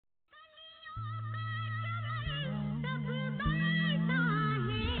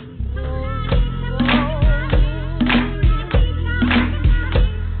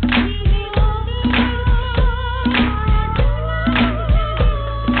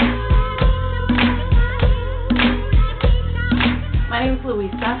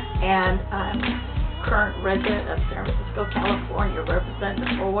Francisco, California, representing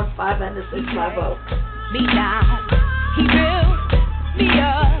the 415 and the 650. Me down, he built me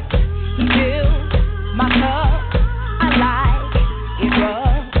up, he built my cup. I like it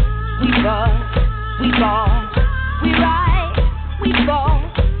rough, we bust, we fall, we ride, we fall,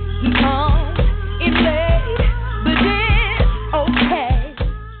 we come in late, but it's okay.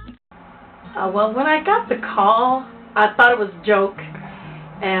 Well, when I got the call, I thought it was a joke,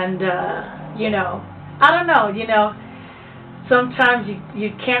 and I don't know, sometimes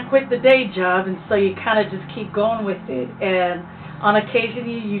you can't quit the day job, and so you kind of just keep going with it, and on occasion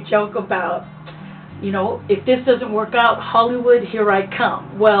you joke about, if this doesn't work out, Hollywood, here I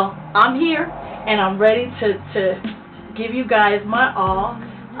come. Well, I'm here, and I'm ready to give you guys my all.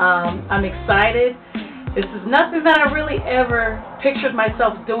 I'm excited. This is nothing that I really ever pictured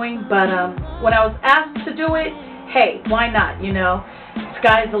myself doing, but when I was asked to do it, hey, why not,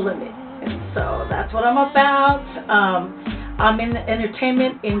 Sky's the limit. And so that's what I'm about. I'm in the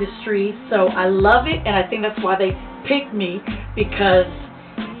entertainment industry, so I love it, and I think that's why they picked me, because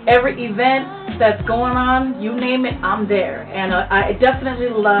every event that's going on, you name it, I'm there. And I definitely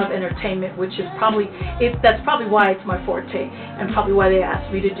love entertainment, which is that's probably why it's my forte, and probably why they asked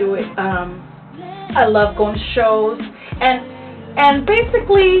me to do it. I love going to shows, and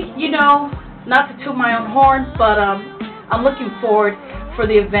basically, not to toot my own horn, but I'm looking forward for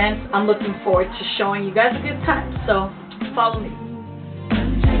the events. I'm looking forward to showing you guys a good time. So follow me.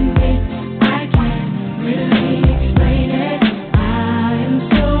 I can't really explain it. I'm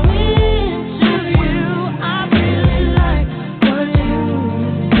so into you. I really like what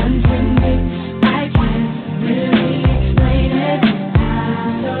you've done to me. I can't really explain it. I'm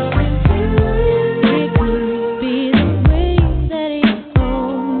so into you. It could be the way that you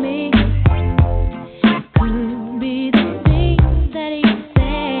hold me. Could be the things that you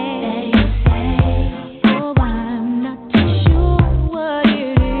say. Oh, I'm not too sure what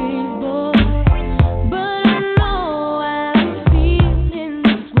it is, boy, but I know I'm feeling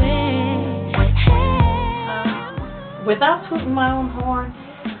this way. Without tooting my own horn,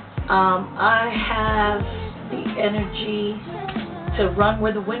 I have the energy to run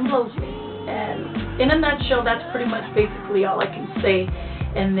where the wind blows me. And in a nutshell, that's pretty much basically all I can say.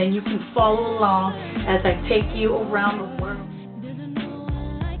 And then you can follow along as I take you around the world.